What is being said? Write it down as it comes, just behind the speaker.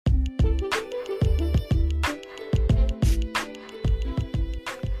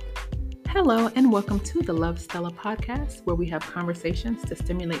Hello, and welcome to the Love Stella podcast, where we have conversations to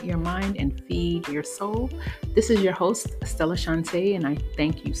stimulate your mind and feed your soul. This is your host, Stella Shante, and I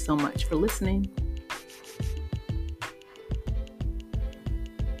thank you so much for listening.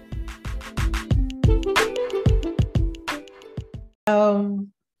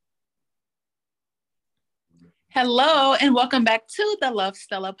 Hello, and welcome back to the Love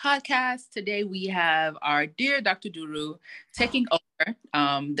Stella podcast. Today we have our dear Dr. Duru taking over.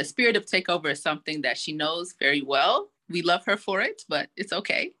 The spirit of takeover is something that she knows very well. We love her for it, but it's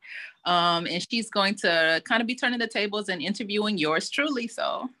okay. And she's going to kind of be turning the tables and interviewing yours truly.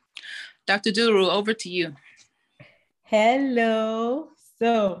 So, Dr. Duru, over to you. Hello.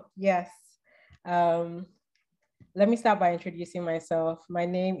 So, yes. Let me start by introducing myself. My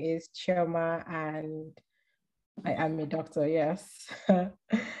name is Chioma and I am a doctor, yes.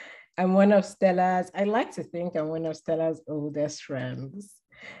 I'm one of Stella's, I like to think I'm one of Stella's oldest friends.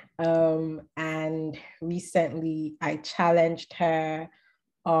 And recently I challenged her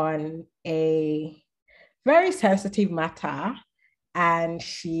on a very sensitive matter, and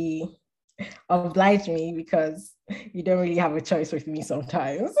she obliged me because you don't really have a choice with me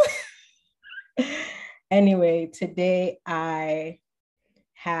sometimes. Anyway, today I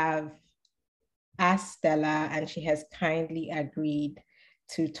have asked Stella, and she has kindly agreed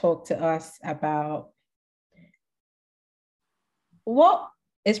to talk to us about what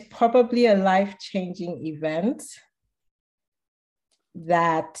is probably a life-changing event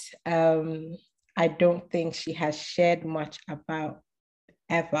that I don't think she has shared much about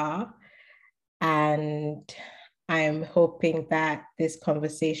ever. And I'm hoping that this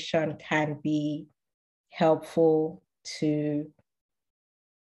conversation can be helpful to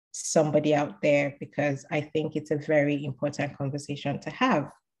somebody out there, because I think it's a very important conversation to have.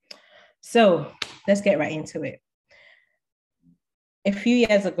 So let's get right into it. A few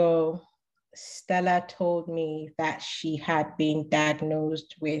years ago, Stella told me that she had been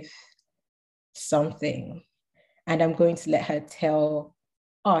diagnosed with something, and I'm going to let her tell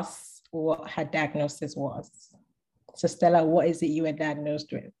us what her diagnosis was. So Stella, what is it you were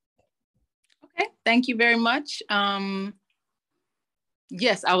diagnosed with? Okay, thank you very much.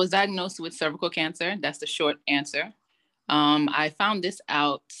 Yes, I was diagnosed with cervical cancer. That's the short answer. I found this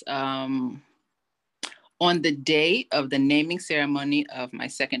out on the day of the naming ceremony of my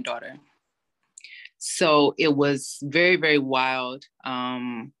second daughter. So it was very, very wild.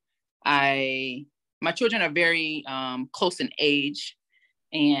 My children are very close in age,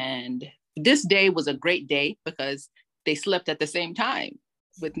 and this day was a great day because they slept at the same time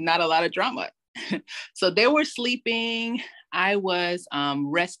with not a lot of drama. So they were sleeping. I was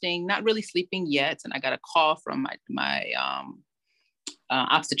resting, not really sleeping yet. And I got a call from my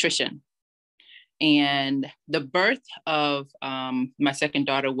obstetrician. And the birth of my second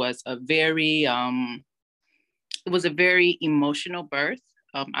daughter was a very emotional birth.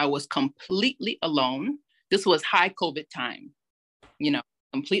 I was completely alone. This was high COVID time,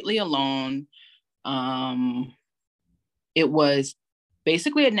 completely alone. It was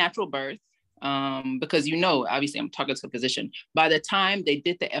basically a natural birth. Because obviously I'm talking to a physician. By the time they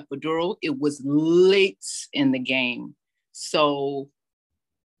did the epidural, it was late in the game. So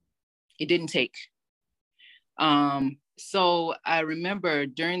it didn't take. So I remember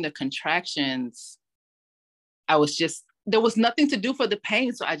during the contractions, there was nothing to do for the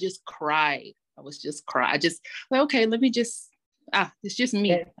pain. So I just cried. Okay, let me just, it's just me.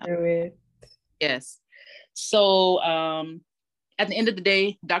 Get through it. Yes. So, at the end of the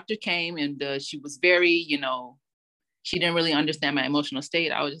day, doctor came and she was very, she didn't really understand my emotional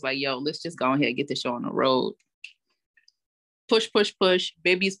state. I was just like, yo, let's just go ahead and get this show on the road. Push, push, push.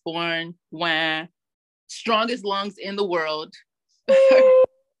 Baby's born. Wah. Strongest lungs in the world.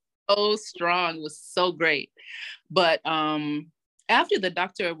 So strong. It was so great. But after the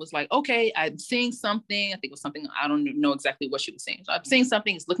doctor was like, okay, I'm seeing something. I think it was something, I don't know exactly what she was saying. So I'm seeing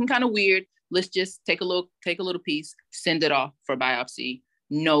something. It's looking kind of weird. Let's just take a little piece, send it off for biopsy.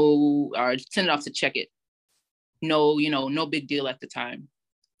 Or send it off to check it. No, no big deal at the time.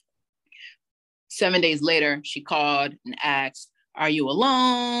 7 days later, she called and asked, are you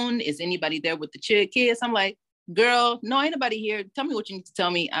alone? Is anybody there with the kids? I'm like, girl, no, ain't nobody here. Tell me what you need to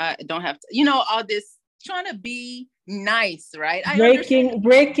tell me. I don't have to, all this trying to be nice, right?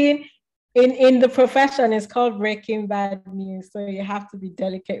 Breaking in the profession is called breaking bad news. So you have to be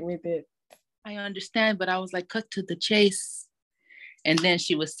delicate with it. I understand, but I was like, cut to the chase. And then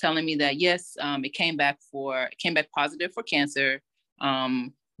she was telling me that, yes, it came back positive for cancer.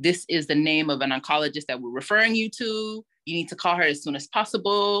 This is the name of an oncologist that we're referring you to. You need to call her as soon as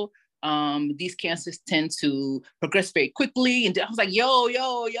possible. These cancers tend to progress very quickly. And I was like, yo,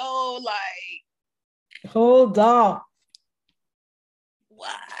 like, hold on.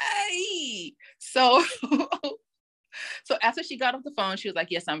 Why? So, so after she got off the phone, she was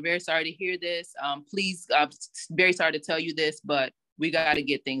like, yes, I'm very sorry to hear this. Please, I'm very sorry to tell you this, but we got to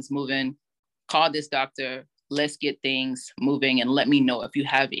get things moving. Call this doctor. Let's get things moving and let me know if you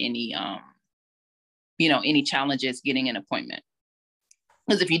have any, any challenges getting an appointment.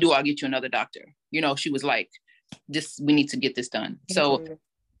 Because if you do, I'll get you another doctor. She was like, we need to get this done. So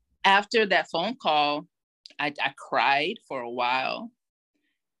after that phone call, I cried for a while.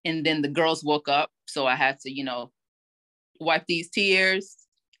 And then the girls woke up. So I had to, wipe these tears.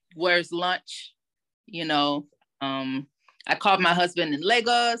 Where's lunch? I called my husband in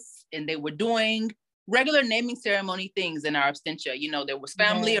Lagos, and they were doing regular naming ceremony things in our absentia. There was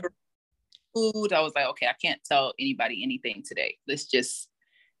family or food. I was like, okay, I can't tell anybody anything today. Let's just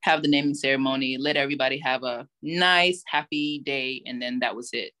have the naming ceremony, let everybody have a nice, happy day. And then that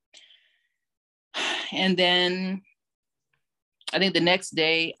was it. And then I think the next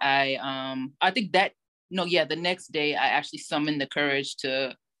day the next day I actually summoned the courage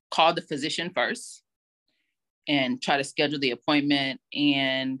to call the physician first and try to schedule the appointment.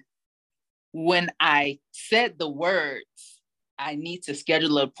 And when I said the words, I need to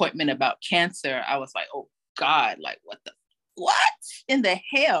schedule an appointment about cancer, I was like, oh God, like what in the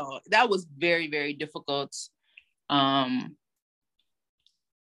hell? That was very, very difficult.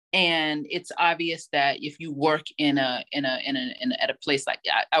 And it's obvious that if you work at a place like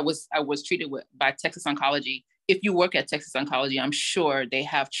that, I was treated by Texas Oncology. If you work at Texas Oncology, I'm sure they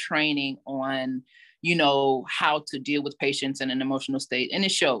have training on, how to deal with patients in an emotional state, and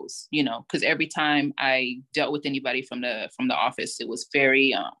it shows, because every time I dealt with anybody from the office, it was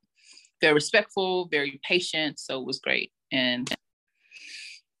very, very respectful, very patient. So it was great, and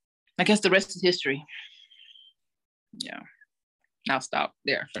I guess the rest is history. Yeah. I'll stop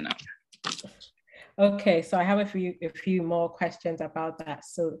there for now. Okay, so I have a few more questions about that.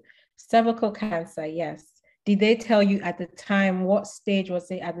 So cervical cancer, yes. Did they tell you at the time, what stage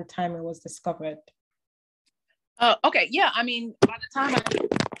was it at the time it was discovered? Okay, yeah, I mean, by the time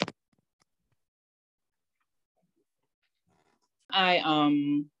I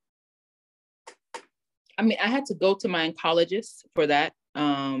had to go to my oncologist for that.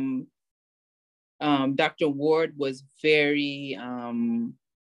 Dr. Ward was very,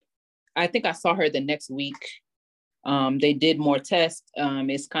 I think I saw her the next week. They did more tests.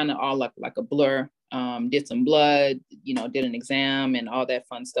 It's kind of all like a blur. Did some blood, did an exam and all that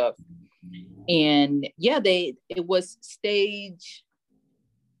fun stuff. And yeah, it was stage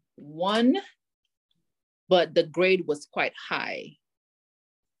 1, but the grade was quite high.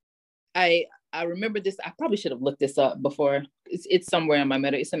 I remember this. I probably should have looked this up before. It's somewhere in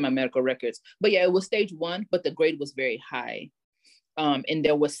it's in my medical records. But yeah, it was stage 1, but the grade was very high. And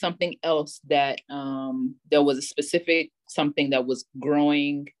there was something else that there was a specific something that was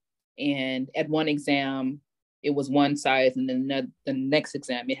growing. And at one exam, it was one size, and then the next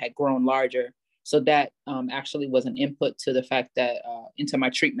exam, it had grown larger. So that actually was an input to the fact that into my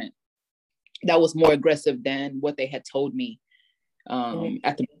treatment. That was more aggressive than what they had told me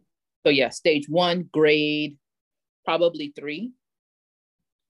at the. So yeah, stage 1, grade probably 3.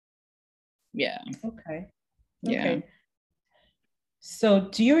 Yeah. Okay. Yeah. Okay. So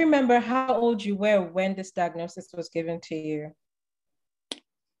do you remember how old you were when this diagnosis was given to you?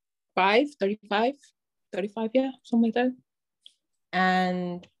 35, yeah, something like that.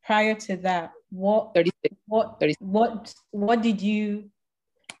 And prior to that, 36. What did you,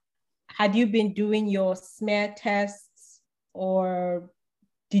 had you been doing your smear tests, or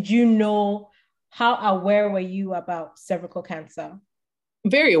did you know, how aware were you about cervical cancer?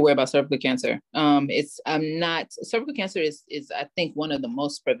 Very aware about cervical cancer. Cervical cancer is I think one of the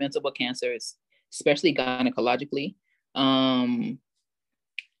most preventable cancers, especially gynecologically.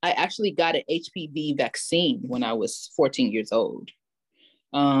 I actually got an HPV vaccine when I was 14 years old.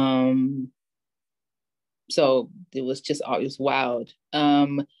 So it was wild.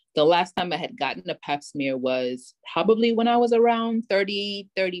 The last time I had gotten a pap smear was probably when I was around 30,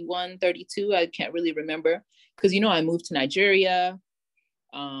 31, 32. I can't really remember because, I moved to Nigeria.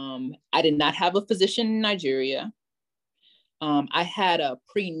 I did not have a physician in Nigeria. I had a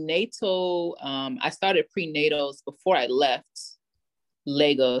prenatal, I started prenatals before I left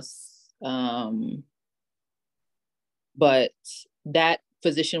Lagos. But that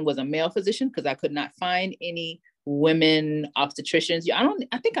physician was a male physician because I could not find any women obstetricians.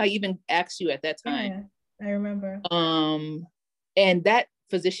 I think I even asked you at that time. Yeah, I remember. And that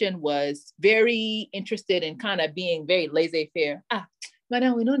physician was very interested in kind of being very laissez-faire.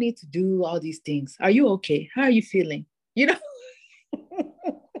 Madam, we don't need to do all these things. Are you okay? How are you feeling? You know,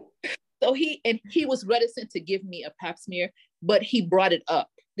 so he was reticent to give me a pap smear, but he brought it up.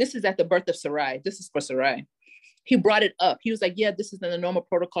 This is at the birth of Sarai. This is for Sarai. He brought it up. He was like, yeah, this is the normal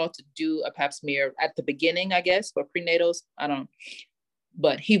protocol to do a pap smear at the beginning, I guess, for prenatals. I don't,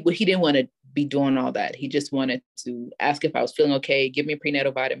 but he didn't want to be doing all that. He just wanted to ask if I was feeling okay, give me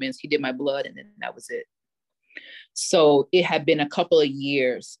prenatal vitamins. He did my blood, and then that was it. So it had been a couple of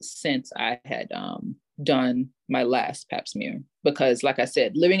years since I had done my last pap smear because, like I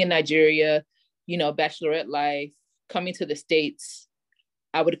said, living in Nigeria, you know, bachelorette life, coming to the States,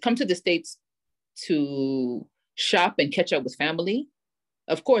 I would come to the States to shop and catch up with family.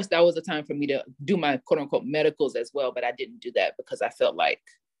 Of course, that was a time for me to do my quote unquote medicals as well, but I didn't do that because I felt like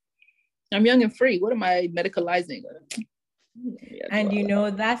I'm young and free. What am I medicalizing? Yeah, and you know,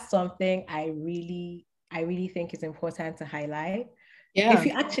 that's something I really think is important to highlight. Yeah.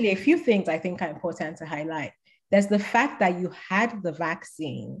 A few things I think are important to highlight. There's the fact that you had the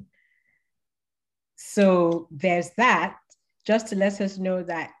vaccine. So there's that, just to let us know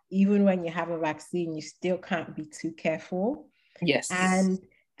that even when you have a vaccine, you still can't be too careful. Yes. And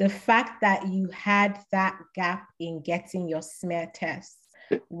the fact that you had that gap in getting your smear tests,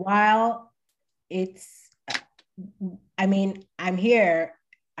 while it's, I mean, I'm here,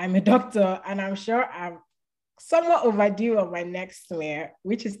 I'm a doctor, and I'm sure I'm somewhat overdue on my next smear,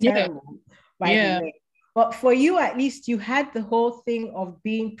 which is terrible, by the way. But for you, at least you had the whole thing of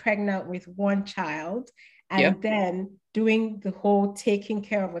being pregnant with one child and then doing the whole taking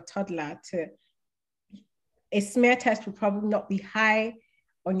care of a toddler. To a smear test would probably not be high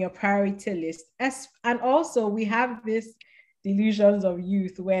on your priority list. And also we have this delusions of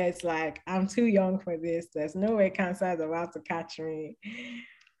youth where it's like, I'm too young for this. There's no way cancer is about to catch me.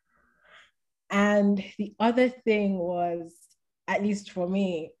 And the other thing was, at least for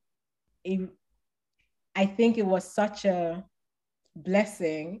me, I think it was such a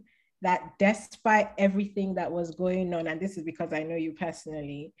blessing that despite everything that was going on, and this is because I know you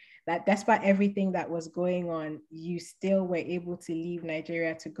personally, that despite everything that was going on, you still were able to leave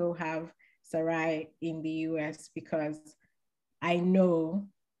Nigeria to go have Sarai in the US, because I know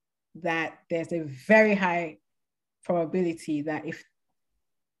that there's a very high probability that if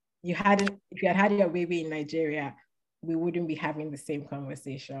you had had your baby in Nigeria, we wouldn't be having the same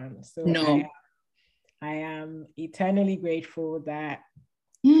conversation. So no. I am eternally grateful that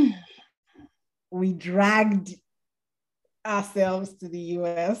we dragged ourselves to the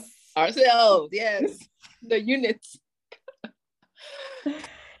US. Ourselves, yes. The units.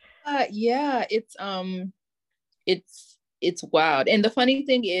 Yeah, it's wild. And the funny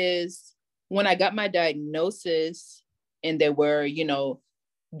thing is, when I got my diagnosis and they were, you know,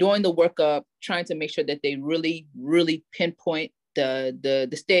 doing the workup, trying to make sure that they really, really pinpoint the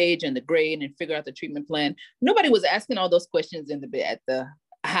stage and the grade and figure out the treatment plan. Nobody was asking all those questions at the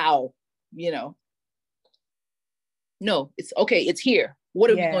how, you know. No, it's okay, it's here. What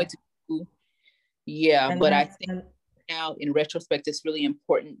are we going to do? Yeah, and but I think now in retrospect, it's really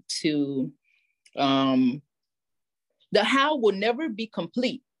important to the how will never be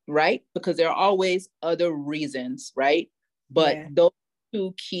complete, right? Because there are always other reasons, right? But those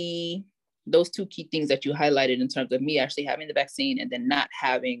two key things that you highlighted in terms of me actually having the vaccine and then not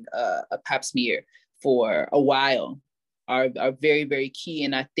having a pap smear for a while are very, very key.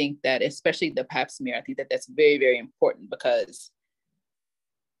 And I think that especially the pap smear, I think that that's very, very important, because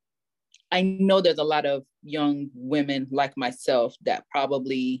I know there's a lot of young women like myself that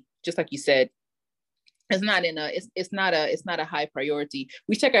probably, just like you said, it's not a high priority.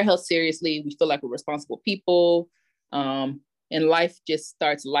 We take our health seriously. We feel like we're responsible people, and life just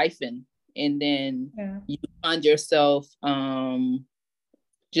starts lifing, and then you find yourself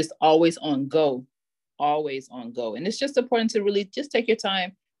just always on go. And it's just important to really just take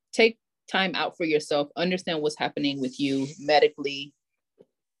time out for yourself, understand what's happening with you medically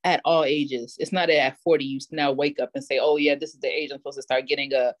at all ages. It's not at 40 you now wake up and say, oh yeah, this is the age I'm supposed to start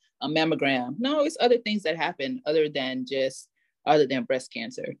getting a mammogram. No, it's other things that happen other than breast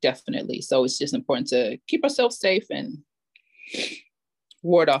cancer, definitely. So it's just important to keep ourselves safe and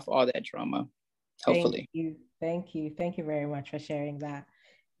ward off all that trauma, hopefully. Thank you very much for sharing that.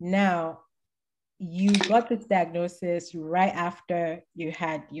 Now, you got this diagnosis right after you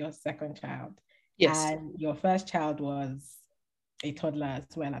had your second child. Yes. And your first child was a toddler as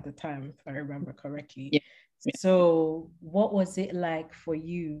well at the time, if I remember correctly. Yeah. So what was it like for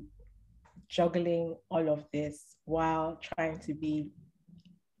you juggling all of this while trying to be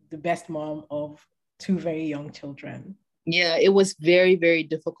the best mom of two very young children? Yeah, it was very, very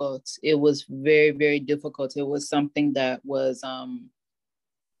difficult. It was very, very difficult. It was something that was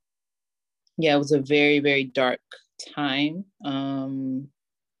Yeah, it was a very, very dark time.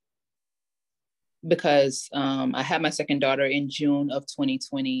 Because I had my second daughter in June of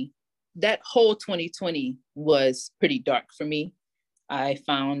 2020. That whole 2020 was pretty dark for me. I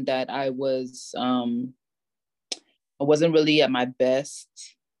found that I wasn't really at my best.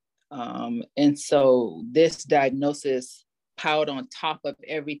 And so this diagnosis piled on top of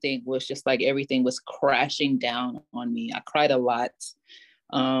everything was just like everything was crashing down on me. I cried a lot.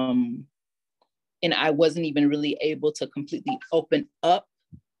 And I wasn't even really able to completely open up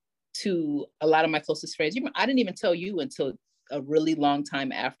to a lot of my closest friends. I didn't even tell you until a really long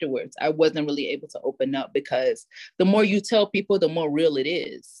time afterwards. I wasn't really able to open up because the more you tell people, the more real it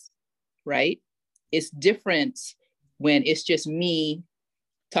is, right? It's different when it's just me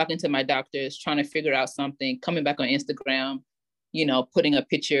talking to my doctors, trying to figure out something, coming back on Instagram, putting a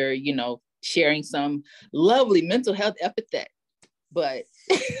picture, sharing some lovely mental health epithet. But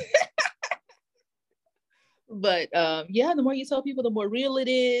yeah, the more you tell people, the more real it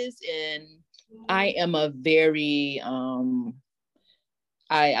is. And I am a very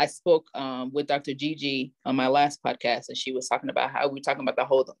I spoke with Dr. Gigi on my last podcast, and she was talking about how we were talking about the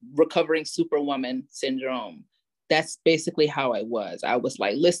whole recovering superwoman syndrome. That's basically how I was. I was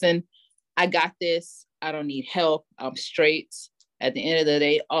like, listen, I got this. I don't need help. I'm straight. At the end of the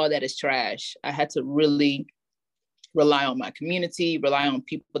day, all that is trash. I had to really rely on my community, rely on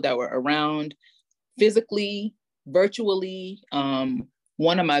people that were around physically, virtually.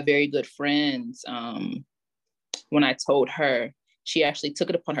 One of my very good friends, when I told her, she actually took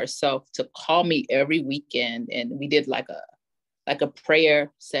it upon herself to call me every weekend, and we did like a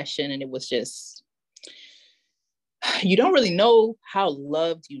prayer session. And it was just, you don't really know how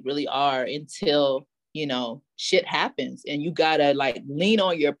loved you really are until shit happens, and you gotta like lean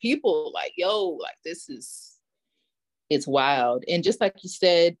on your people, like, yo, like it's wild. And just like you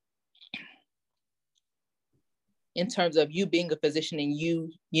said, in terms of you being a physician and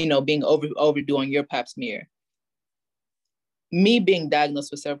being overdoing your pap smear, me being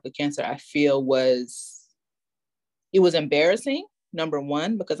diagnosed with cervical cancer, I feel it was embarrassing, number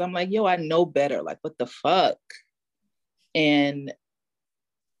one, because I'm like, yo, I know better. Like, what the fuck? And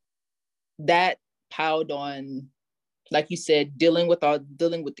that piled on, like you said, dealing with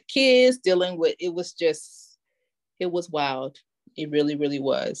the kids, it was wild. It really, really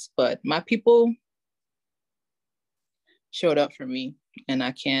was. But my people showed up for me, and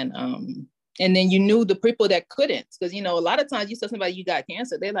I can't, and then you knew the people that couldn't, because, a lot of times you tell somebody you got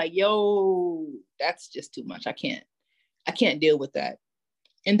cancer, they're like, yo, that's just too much. I can't deal with that.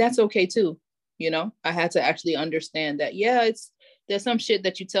 And that's okay too. I had to actually understand that, yeah, there's some shit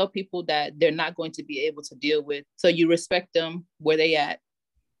that you tell people that they're not going to be able to deal with. So you respect them where they at.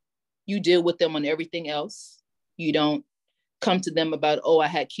 You deal with them on everything else. You don't come to them about, oh, I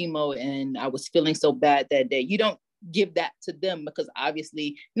had chemo and I was feeling so bad that day. You don't give that to them, because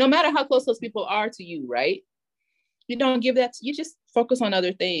obviously, no matter how close those people are to you, right? You don't give that, you just focus on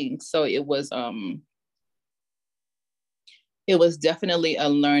other things. So it was definitely a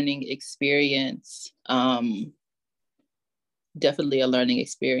learning experience. Definitely a learning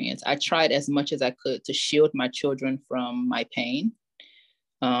experience. I tried as much as I could to shield my children from my pain.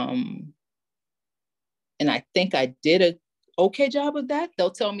 And I think I did a okay job of that. They'll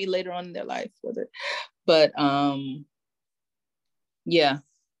tell me later on in their life with it. But yeah,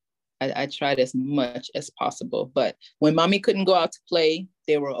 I tried as much as possible. But when mommy couldn't go out to play,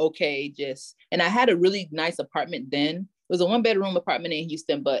 they were okay. And I had a really nice apartment then. It was a 1-bedroom apartment in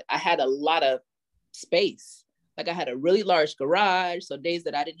Houston, but I had a lot of space. Like, I had a really large garage. So days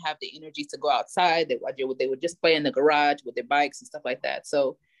that I didn't have the energy to go outside, they would just play in the garage with their bikes and stuff like that.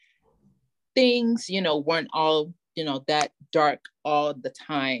 So things, weren't all, that dark all the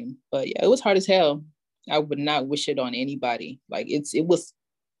time. But yeah, it was hard as hell. I would not wish it on anybody. Like, it was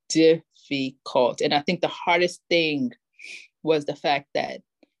difficult. And I think the hardest thing was the fact that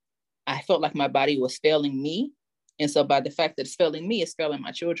I felt like my body was failing me. And so by the fact that it's failing me, it's failing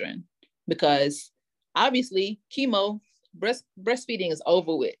my children. Because obviously chemo, breastfeeding is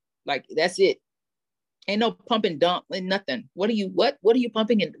over with. Like, that's it. Ain't no pump and dump and nothing. What are you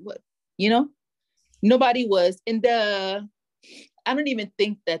pumping and what? Nobody was. And I don't even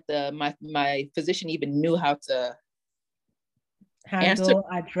think that my physician even knew how to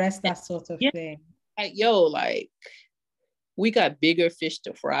address that sort of thing. Like, yo, like, we got bigger fish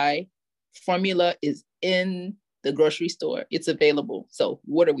to fry. Formula is in the grocery store. It's available. So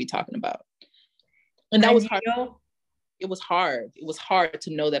what are we talking about? And that was hard. It was hard. It was hard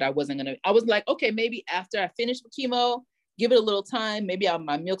to know that I was like, okay, maybe after I finish with chemo, give it a little time. Maybe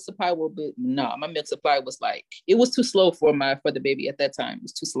my milk supply will be, no, my milk supply was like, it was too slow for the baby at that time. It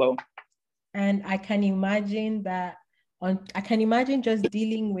was too slow. And I can imagine that I can imagine just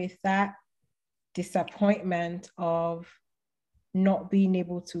dealing with that disappointment of not being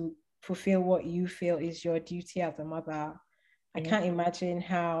able to fulfill what you feel is your duty as a mother. I can't imagine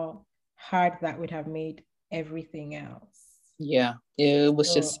how hard that would have made everything else. Yeah, it was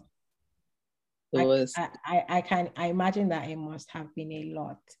So just, it was. I imagine that it must have been a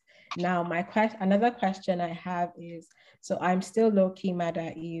lot. Now, another question I have is, so I'm still low-key mad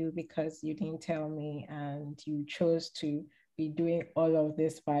at you because you didn't tell me and you chose to be doing all of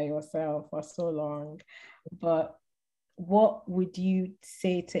this by yourself for so long. But what would you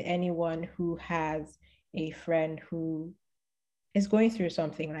say to anyone who has a friend who is going through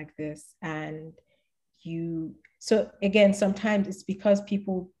something like this? And so again, sometimes it's because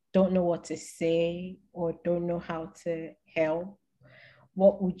people don't know what to say or don't know how to help.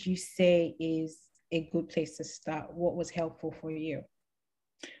 What would you say is a good place to start? What was helpful for you?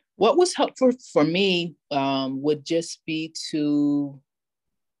 What was helpful for me would just be to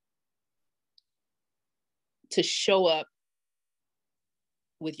show up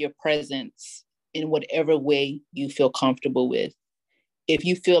with your presence in whatever way you feel comfortable with. If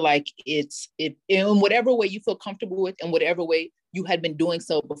you feel like it's in whatever way you feel comfortable with, in whatever way you had been doing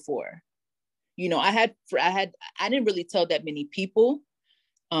so before. You know, I didn't really tell that many people.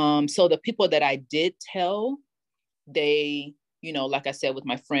 So the people that I did tell, they, you know, like I said, with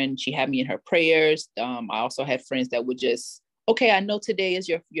my friend, she had me in her prayers. I also had friends that would just, okay, I know today is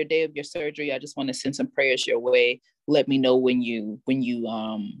your day of your surgery. I just want to send some prayers your way. Let me know when you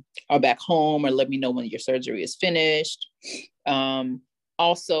are back home, or let me know when your surgery is finished.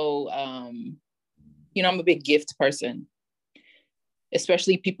 Also, you know, I'm a big gift person,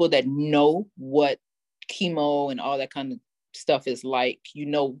 especially people that know what chemo and all that kind of stuff is like, you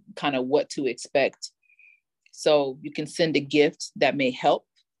know, kind of what to expect. So you can send a gift that may help.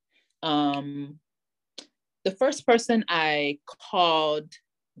 The first person I called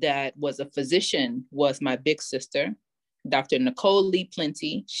that was a physician was my big sister, Dr. Nicole Lee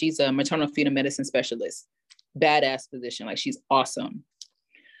Plenty. She's a maternal fetal medicine specialist, badass physician, like she's awesome.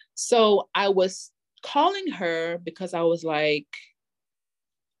 So I was calling her because I was like,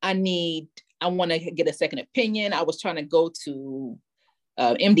 I want to get a second opinion. I was trying to go to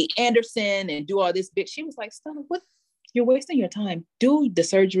MD Anderson and do all this big. She was like, Stella, what? You're wasting your time. Do the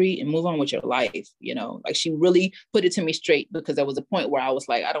surgery and move on with your life. You know, like she really put it to me straight, because there was a point where I was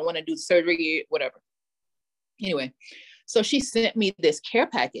like, I don't want to do the surgery, whatever. Anyway, so she sent me this care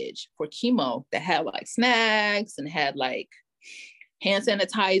package for chemo that had like snacks and had like hand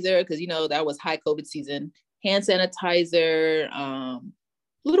sanitizer, because, you know, that was high COVID season, hand sanitizer,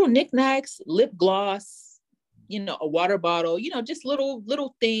 little knickknacks, lip gloss, you know, a water bottle, you know, just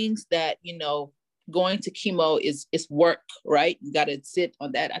little things that, you know, going to chemo is work, right? You got to sit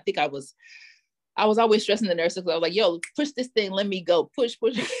on that. I think I was always stressing the nurses. I was like, yo, push this thing, let me go, push.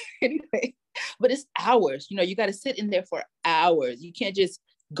 Anyway, but it's hours, you know, you got to sit in there for hours. You can't just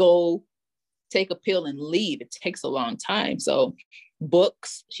go take a pill and leave. It takes a long time. So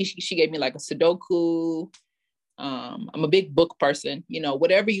books, she gave me like a Sudoku. I'm a big book person, you know,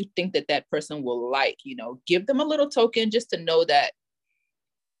 whatever you think that person will like, you know, give them a little token just to know that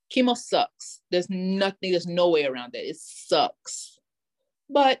chemo sucks. There's no way around it. It sucks.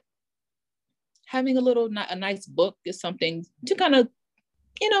 But having a nice book is something to kind of,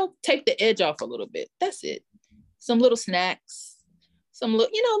 you know, take the edge off a little bit. That's it. Some little snacks,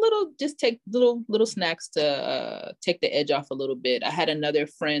 just take little snacks to take the edge off a little bit. I had another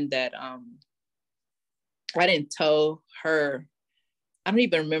friend that I didn't tell her. I don't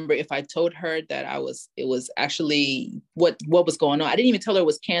even remember if I told her that it was actually what was going on. I didn't even tell her it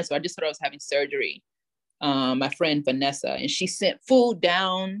was cancer. I just told her I was having surgery. My friend Vanessa, and she sent food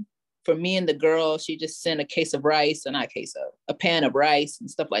down for me and the girl. She just sent a case of rice, and not a case of a pan of rice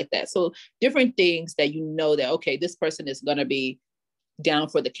and stuff like that. So different things that you know that, okay, this person is going to be down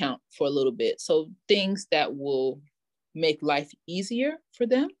for the count for a little bit. So things that will make life easier for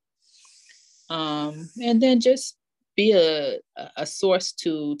them. And then just be a source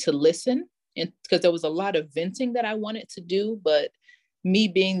to listen, and because there was a lot of venting that I wanted to do, but me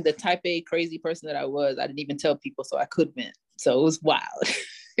being the type A crazy person that I was, I didn't even tell people so I could vent. So it was wild.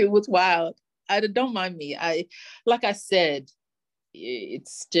 It was wild. Don't mind me. Like I said,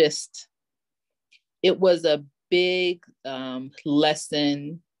 it's just, it was a big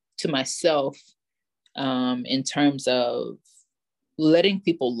lesson to myself in terms of letting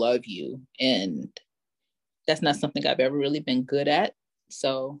people love you. And that's not something I've ever really been good at.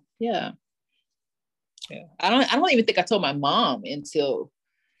 So yeah. I don't even think I told my mom until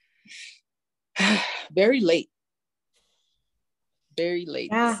very late. Very late.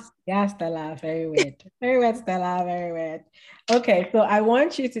 Yeah, Stella, very weird. Very weird, Stella, very weird. Okay, so I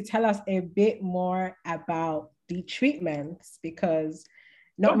want you to tell us a bit more about the treatments because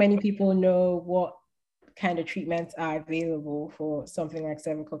not Sure. many people know what kind of treatments are available for something like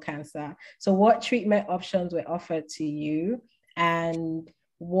cervical cancer. So, what treatment options were offered to you, and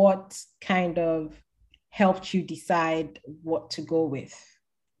what kind of helped you decide what to go with?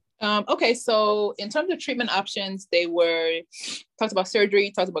 Okay, so in terms of treatment options, they were talked about surgery,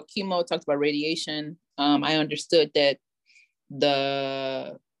 talked about chemo, talked about radiation. I understood that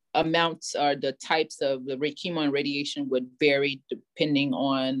the amounts or the types of the chemo and radiation would vary depending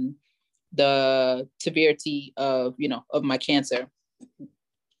on the severity of, of my cancer.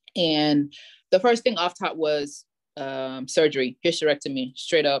 And the first thing off top was surgery, hysterectomy,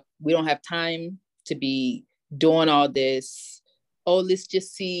 straight up. We don't have time to be doing all this. Oh, let's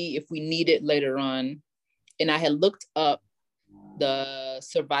just see if we need it later on. And I had looked up the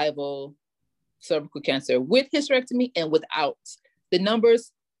survival cervical cancer with hysterectomy and without. The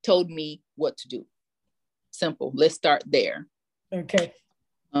numbers told me what to do. Simple. Let's start there. Okay.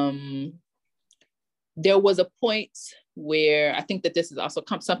 There was a point where I think that this is also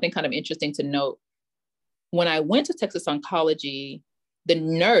something kind of interesting to note. When I went to Texas Oncology, the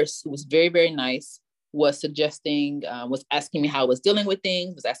nurse, who was very, very nice, was suggesting, was asking me how I was dealing with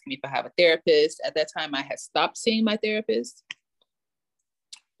things, was asking me if I have a therapist. At that time, I had stopped seeing my therapist.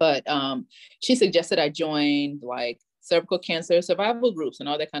 But she suggested I joined like cervical cancer survival groups and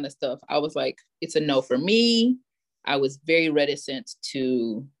all that kind of stuff. I was like, it's a no for me. I was very reticent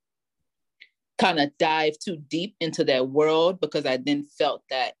to kind of dive too deep into that world because I then felt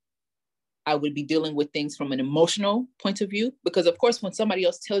that I would be dealing with things from an emotional point of view. Because of course, when somebody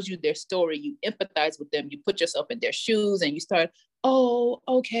else tells you their story, you empathize with them, you put yourself in their shoes and you start, oh,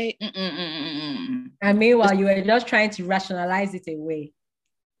 okay. And meanwhile, you were just trying to rationalize it away.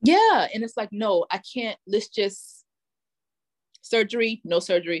 Yeah. And it's like, no, I can't, let's just surgery, no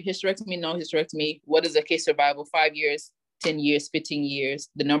surgery, hysterectomy, no hysterectomy. What is the case survival? 5 years, 10 years, 15 years.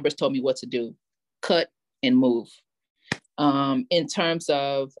 The numbers told me what to do. Cut and move. In terms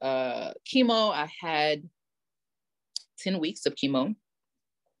of chemo, I had 10 weeks of chemo.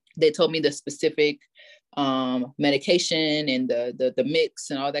 They told me the specific medication and the mix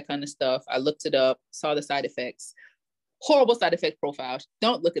and all that kind of stuff. I looked it up, saw the side effects. Horrible side effect profiles.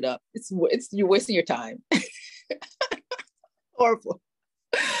 Don't look it up. It's you're wasting your time. Horrible.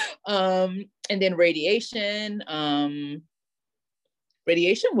 And then radiation.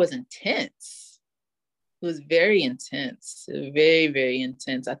 Radiation was intense. It was very intense, very, very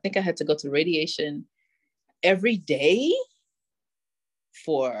intense. I think I had to go to radiation every day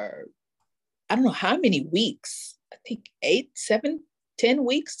for, I don't know how many weeks. I think 8, 7, 10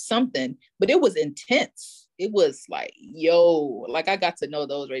 weeks, something, but it was intense. It was like, yo, like I got to know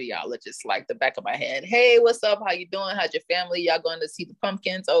those radiologists like the back of my head. Hey, what's up? How you doing? How's your family? Y'all going to see the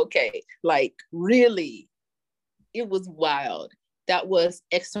pumpkins? Okay. Like really, it was wild. That was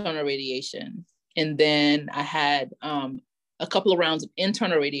external radiation. And then I had a couple of rounds of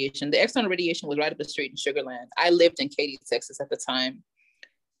internal radiation. The external radiation was right up the street in Sugar Land. I lived in Katy, Texas at the time.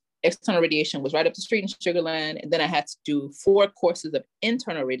 External radiation was right up the street in Sugar Land. And then I had to do 4 courses of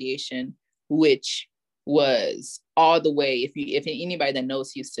internal radiation, which was all the way, if anybody that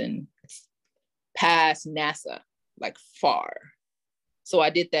knows Houston, past NASA, like far. So I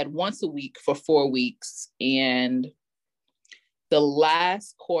did that once a week for 4 weeks. And the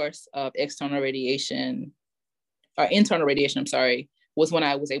last course of external radiation, or internal radiation, I'm sorry, was when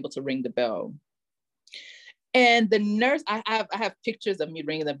I was able to ring the bell. And the nurse, I have pictures of me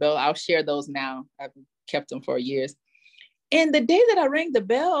ringing the bell. I'll share those now. I've kept them for years. And the day that I rang the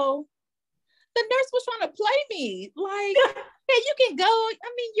bell, the nurse was trying to play me. Like, hey, you can go.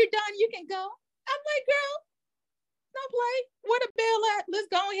 I mean, you're done. You can go. I'm like, girl, don't play. Where the bell at? Let's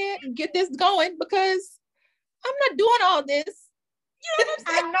go ahead and get this going because I'm not doing all this. You know what I'm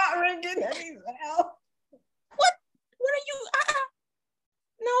saying? I'm not ringing any bell. What are you?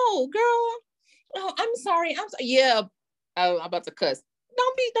 No, girl. Oh, I'm sorry. Yeah, I'm about to cuss.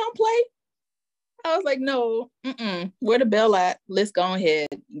 Don't play. I was like, no, where the bell at? Let's go ahead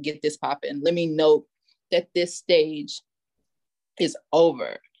and get this popping. Let me know that this stage is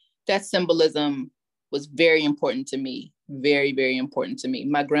over. That symbolism was very important to me. Very, very important to me.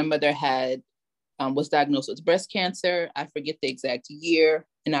 My grandmother was diagnosed with breast cancer. I forget the exact year.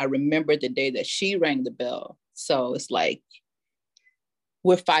 And I remember the day that she rang the bell. So it's like,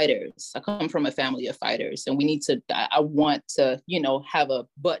 we're fighters. I come from a family of fighters, and I want to, have a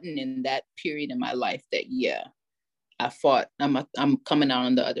button in that period in my life that, yeah, I fought. I'm coming out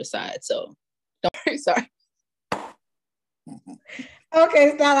on the other side. So don't worry, sorry.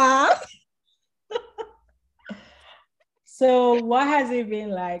 Okay, Stella. So what has it been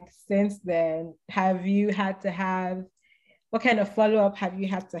like since then? Have you had to have, what kind of follow-up have you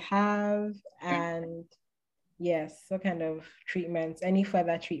had to have? And yes, what kind of treatments, any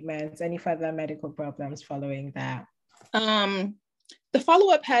further treatments, any further medical problems following that? The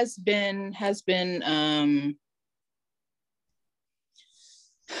follow-up has been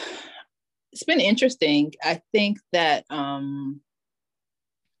it's been interesting. I think that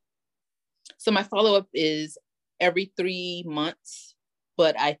so my follow-up is every 3 months,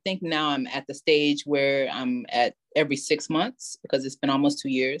 but I think now I'm at the stage where I'm at every 6 months because it's been almost 2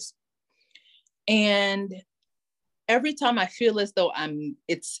 years. And every time I feel as though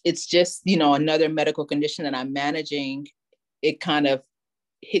it's just, another medical condition that I'm managing, it kind of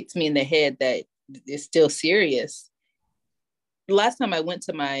hits me in the head that it's still serious. The last time I went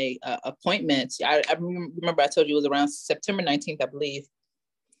to my appointments, I remember I told you it was around September 19th, I believe.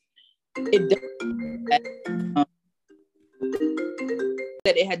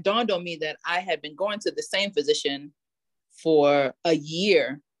 That it had dawned on me that I had been going to the same physician for a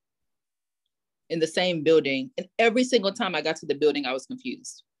year in the same building. And every single time I got to the building, I was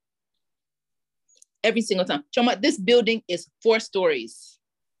confused. Every single time. Choma, this building is 4 stories.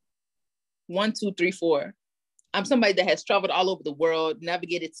 1, 2, 3, 4. I'm somebody that has traveled all over the world,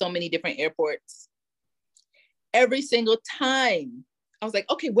 navigated so many different airports. Every single time, I was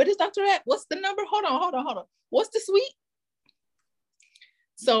like, okay, where is Doctor at? What's the number? Hold on. What's the suite?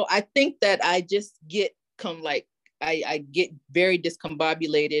 So I think that I just get I get very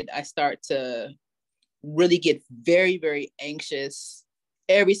discombobulated. I start to really get very, very anxious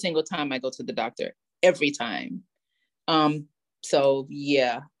every single time I go to the doctor, every time. So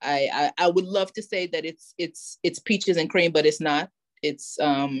yeah, I would love to say that it's peaches and cream, but it's not. It's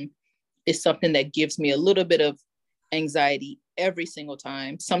something that gives me a little bit of anxiety every single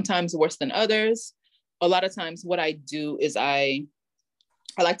time, sometimes worse than others. A lot of times what I do is I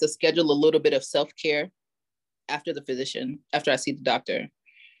like to schedule a little bit of self-care after I see the doctor.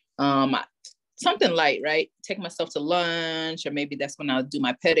 Something light, right? Take myself to lunch, or maybe that's when I'll do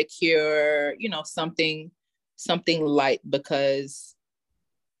my pedicure, something light, because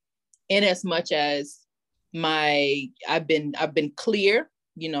in as much as I've been clear,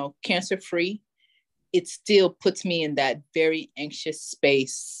 cancer free, it still puts me in that very anxious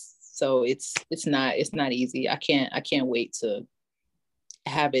space. So it's not easy. I can't wait to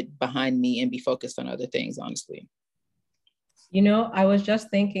have it behind me and be focused on other things, honestly. I was just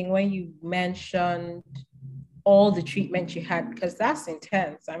thinking when you mentioned all the treatment you had, because that's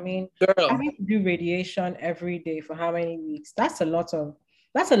intense. I mean, Girl, having to do radiation every day for how many weeks? That's a lot of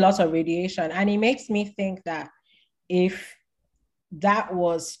radiation. And it makes me think that if that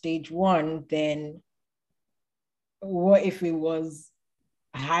was stage 1, then what if it was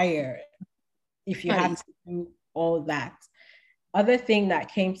higher? If you had to do all that. Other thing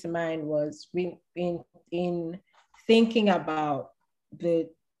that came to mind was in thinking about the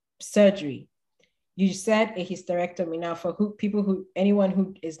surgery. You said a hysterectomy. Now, for anyone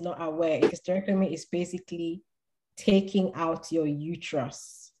who is not aware, a hysterectomy is basically taking out your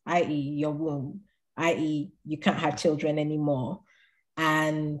uterus, i.e., your womb, i.e., you can't have children anymore.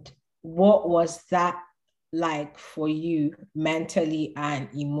 And what was that like for you mentally and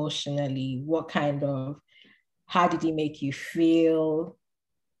emotionally? How did it make you feel?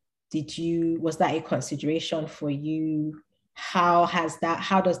 Was that a consideration for you? How does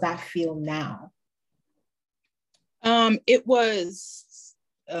that feel now? It was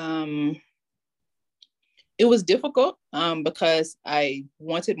difficult because I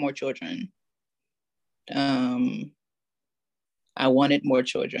wanted more children. I wanted more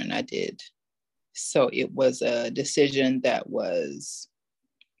children. I did. So it was a decision that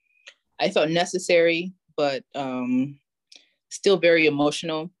I felt necessary, but still very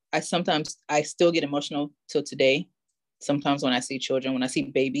emotional. I still get emotional till today. Sometimes when I see children, when I see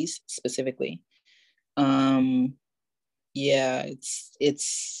babies specifically. Yeah,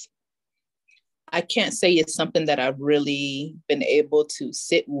 I can't say it's something that I've really been able to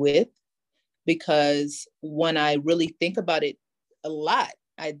sit with, because when I really think about it a lot,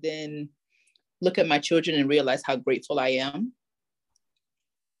 I then look at my children and realize how grateful I am.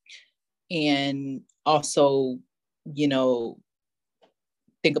 And also,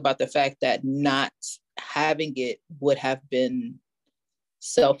 think about the fact that not having it would have been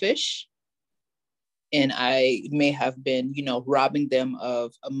selfish. And I may have been, robbing them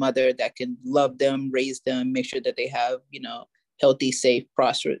of a mother that can love them, raise them, make sure that they have, healthy, safe,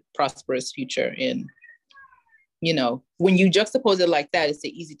 prosperous future. And, when you juxtapose it like that, it's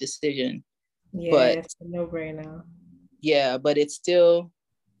an easy decision. Yeah, But it's a no-brainer. yeah, but it's still,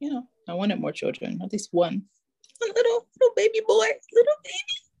 I wanted more children, at least one little baby boy, little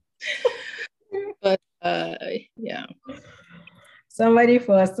baby. But yeah. Somebody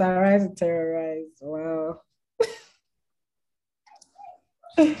for sunrise to terrorize. Wow.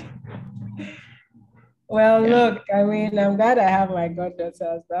 Well, Yeah. look, I mean, I'm glad I have my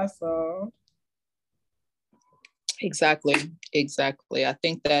goddaughters. That's all. Exactly. I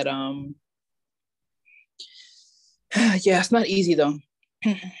think that yeah, it's not easy though.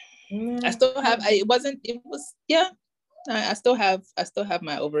 I still have I still have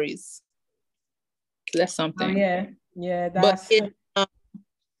my ovaries. So that's Oh something. yeah. Yeah, But that's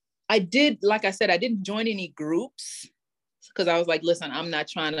I did, like I said, I didn't join any groups because I was like, listen, I'm not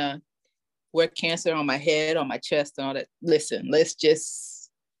trying to wear cancer on my head, on my chest, and all that. Listen, let's just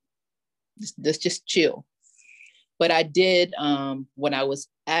chill. But I did, when I was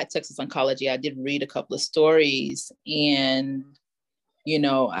at Texas Oncology, I did read a couple of stories, and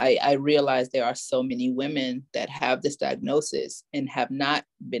I realized there are so many women that have this diagnosis and have not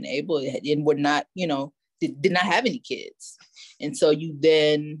been able, and were not, did not have any kids. And so you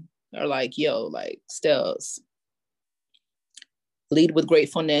then are like, yo, like, Stelz, lead with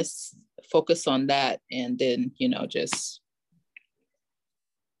gratefulness, focus on that, and then, just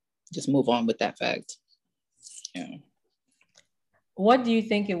move on with that fact. Yeah. what do you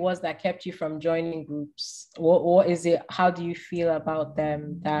think it was that kept you from joining groups? What is it? How do you feel about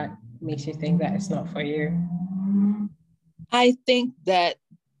them that makes you think that it's not for you? I think that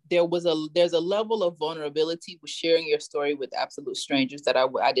there's a level of vulnerability with sharing your story with absolute strangers that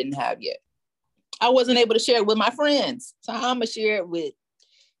I didn't have yet. I wasn't able to share it with my friends, so I'm gonna share it with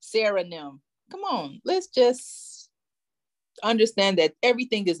Sarah and them. Come on, let's just understand that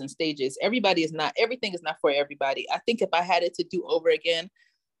everything is in stages. Everything is not for everybody. I think if I had it to do over again,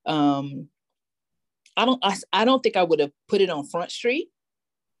 I don't think I would have put it on Front Street.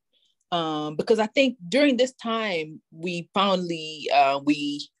 Because I think during this time we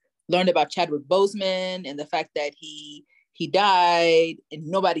we learned about Chadwick Boseman and the fact that he died and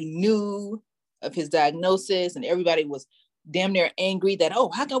nobody knew of his diagnosis, and everybody was damn near angry that,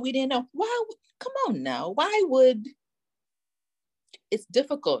 oh, how come we didn't know? Why? Come on now. Why would? It's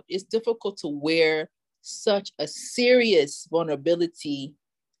difficult. It's difficult to wear such a serious vulnerability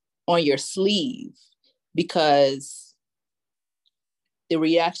on your sleeve because the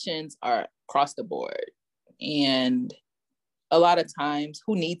reactions are across the board. And a lot of times,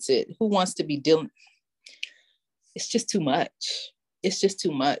 who needs it? Who wants to be dealing? It's just too much. It's just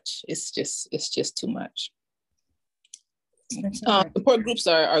too much. It's just too much. Support groups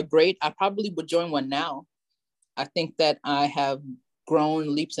are great. I probably would join one now. I think that I have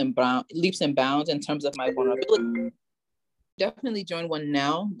grown leaps and bounds in terms of my vulnerability. Definitely join one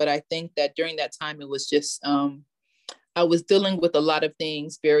now, but I think that during that time, it was just I was dealing with a lot of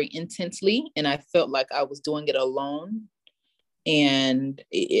things very intensely, and I felt like I was doing it alone. And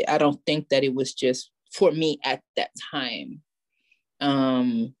I don't think that it was just for me at that time.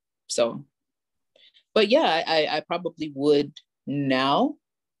 So, but yeah, I probably would now.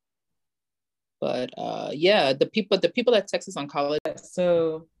 But yeah, the people at Texas Oncology.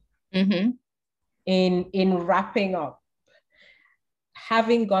 So, in wrapping up,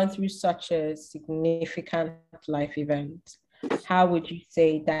 having gone through such a significant life event, how would you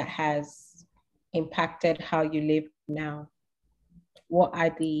say that has impacted how you live now? What are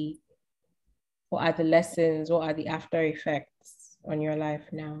the lessons? What are the after effects on your life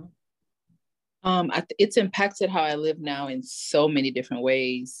now? It's impacted how I live now in so many different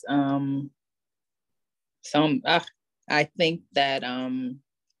ways. I think that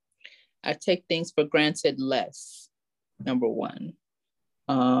I take things for granted less. Number one,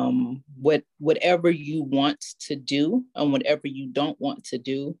 whatever you want to do and whatever you don't want to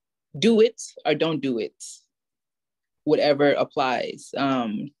do it or don't do it. Whatever applies,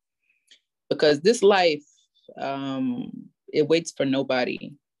 because this life, it waits for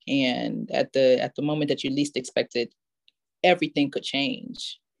nobody, and at the moment that you least expect it, everything could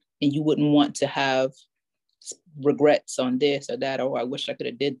change, and you wouldn't want to have regrets on this or that, or I wish I could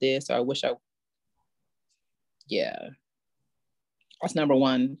have did this, or I wish I. Yeah, that's number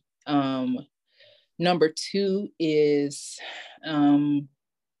one. Number two is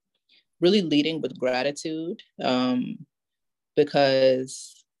really leading with gratitude,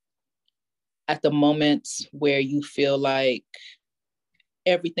 because at the moments where you feel like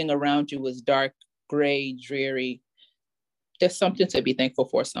everything around you is dark, gray, dreary, there's something to be thankful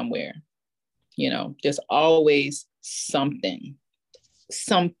for somewhere. There's always something.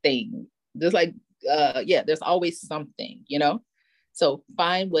 There's like, there's always something, So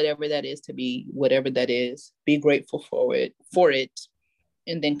find whatever that is to be, whatever that is, be grateful for it,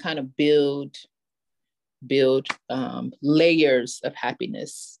 and then kind of build layers of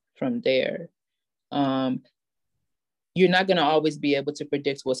happiness from there. You're not going to always be able to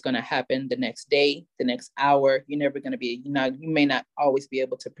predict what's going to happen the next day, the next hour. You're never going to be, you may not always be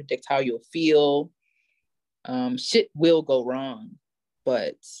able to predict how you'll feel. Shit will go wrong,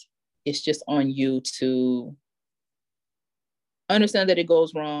 but it's just on you to understand that it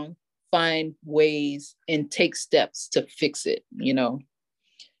goes wrong, find ways and take steps to fix it,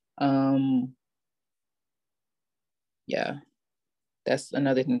 Yeah, that's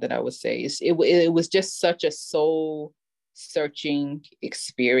another thing that I would say. It was just such a soul searching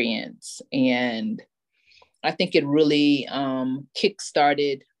experience. And I think it really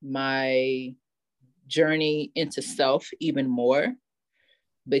kickstarted my journey into self even more,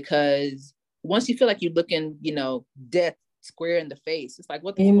 because once you feel like you're looking, death square in the face, it's like,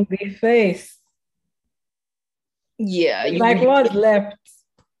 what the in the face? Yeah. It's like what's left?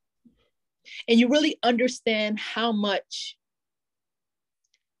 And you really understand how much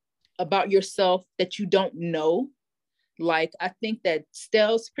about yourself that you don't know. Like, I think that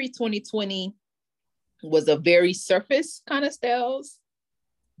Stell's pre-2020 was a very surface kind of Stell's,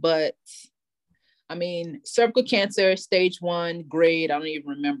 but I mean, cervical cancer, stage 1, grade, I don't even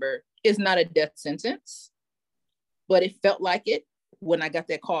remember, is not a death sentence, but it felt like it when I got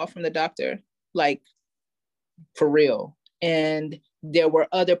that call from the doctor, like, for real. And there were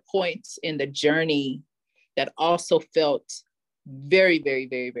other points in the journey that also felt very, very,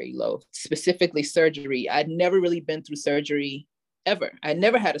 very, very low, specifically surgery. I'd never really been through surgery ever. I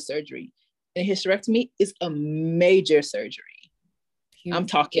never had a surgery. And hysterectomy is a major surgery. Huge. I'm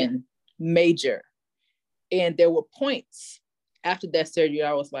talking major. And there were points after that surgery,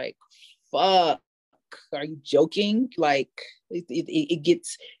 I was like, fuck, are you joking? Like,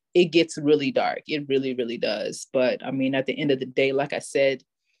 it gets really dark. It really, really does. But I mean, at the end of the day, like I said,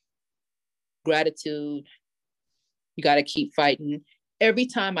 gratitude, you got to keep fighting. Every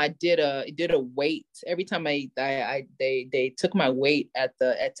time I did a weight, every time they took my weight at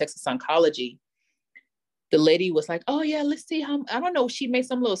Texas Oncology, the lady was like, oh yeah, let's see how, I don't know, she made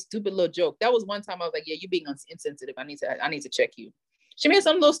some little stupid little joke. That was one time I was like, yeah, you're being insensitive. I need to check you. She made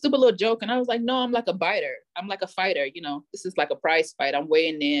some little stupid little joke. And I was like, no, I'm like a biter. I'm like a fighter. This is like a prize fight. I'm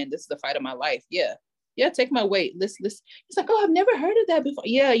weighing in. This is the fight of my life. Yeah. Yeah. Take my weight. Let's. It's like, oh, I've never heard of that before.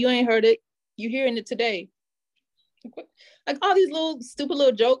 Yeah. You ain't heard it. You hearing it today. Like all these little stupid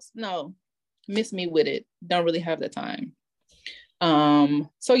little jokes. No, miss me with it. Don't really have the time.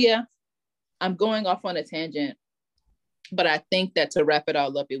 So yeah, I'm going off on a tangent, but I think that to wrap it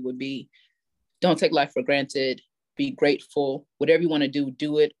all up, it would be, don't take life for granted. Be grateful. Whatever you want to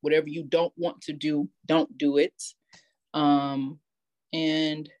do it. Whatever you don't want to do, don't do it.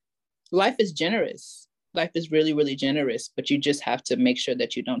 And life is generous. Life is really, really generous, but you just have to make sure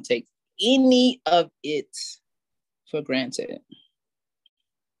that you don't take any of it for granted.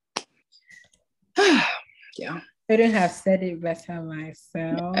 Yeah. I couldn't have said it better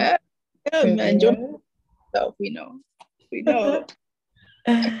myself. Yeah, man. Yourself, we know.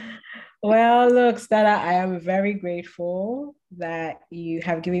 Well, look, Stella, I am very grateful that you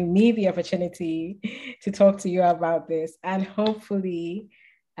have given me the opportunity to talk to you about this. And hopefully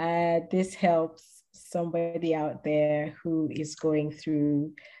this helps somebody out there who is going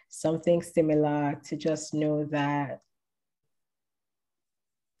through something similar to just know that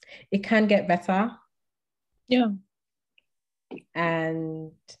it can get better. Yeah.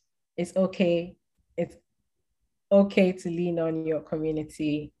 And it's okay. It's okay to lean on your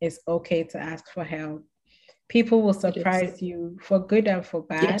community. It's okay to ask for help. People will surprise you for good and for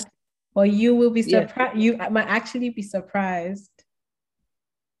bad, or you will be surprised. You might actually be surprised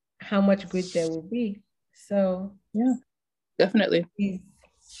how much good there will be. So yeah, definitely. Please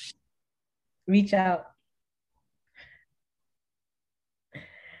reach out.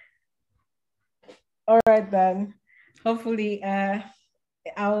 All right then. Hopefully,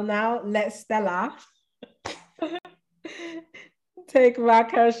 I'll now let Stella take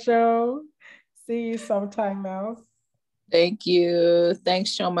back her show. See you sometime else. Thank you.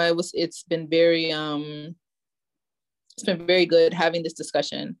 Thanks, Shoma. It's been very good having this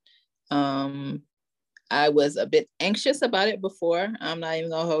discussion. I was a bit anxious about it before. I'm not even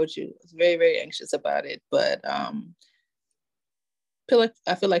gonna hold you. I was very, very anxious about it, but I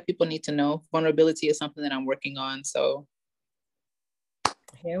feel like people need to know vulnerability is something that I'm working on. So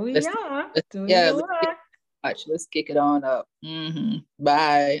here we are. Let's kick it on up. Mm-hmm.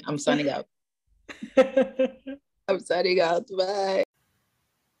 Bye. I'm signing out. I'm signing out. Bye.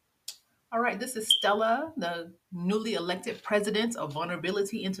 All right, this is Stella, the newly elected president of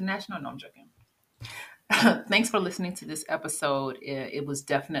Vulnerability International. No, I'm joking. Thanks for listening to this episode. It was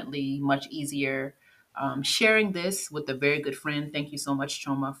definitely much easier sharing this with a very good friend. Thank you so much,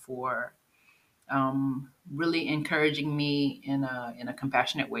 Choma, for really encouraging me in a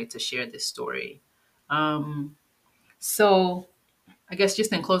compassionate way to share this story. Um, so, I guess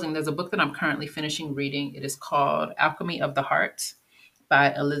just in closing, there's a book that I'm currently finishing reading. It is called Alchemy of the Heart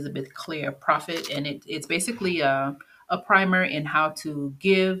by Elizabeth Clare Prophet. And it's basically a primer in how to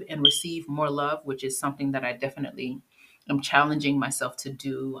give and receive more love, which is something that I definitely am challenging myself to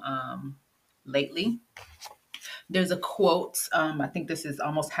do lately. There's a quote, I think this is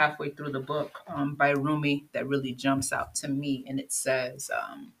almost halfway through the book, by Rumi that really jumps out to me. And it says,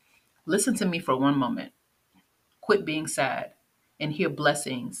 listen to me for one moment. Quit being sad and hear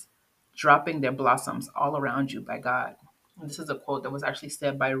blessings dropping their blossoms all around you by God. And this is a quote that was actually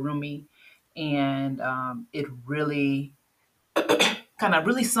said by Rumi. And it really kind of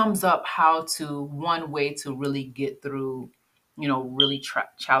really sums up how to one way to really get through, really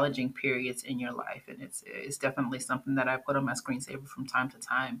challenging periods in your life. And it's definitely something that I put on my screensaver from time to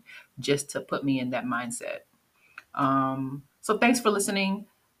time just to put me in that mindset. So thanks for listening.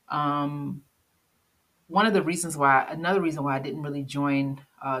 Um, Another reason why I didn't really join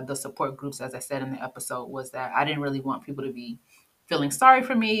the support groups, as I said in the episode, was that I didn't really want people to be feeling sorry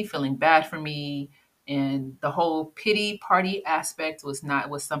for me, feeling bad for me. And the whole pity party aspect was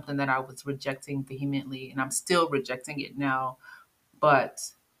something that I was rejecting vehemently, and I'm still rejecting it now. But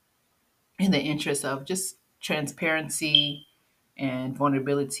in the interest of just transparency and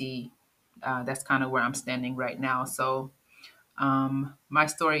vulnerability, that's kind of where I'm standing right now. So my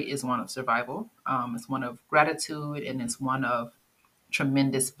story is one of survival. It's one of gratitude, and it's one of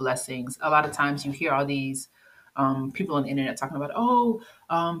tremendous blessings. A lot of times you hear all these people on the internet talking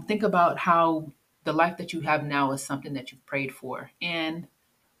about, think about how the life that you have now is something that you've prayed for. And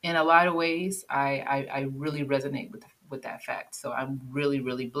in a lot of ways, I really resonate with that fact. So I'm really,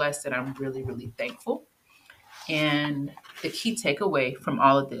 really blessed, and I'm really, really thankful. And the key takeaway from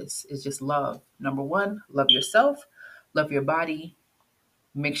all of this is just love. Number one, love yourself, love your body.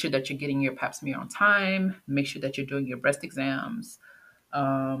 Make sure that you're getting your pap smear on time. Make sure that you're doing your breast exams.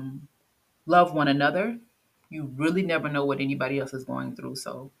 Um, Love one another. You really never know what anybody else is going through.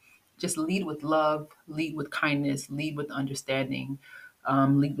 So just lead with love, lead with kindness, lead with understanding,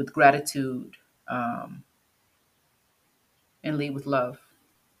 lead with gratitude, um, and lead with love.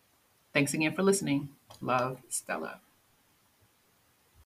 Thanks again for listening. Love, Stella.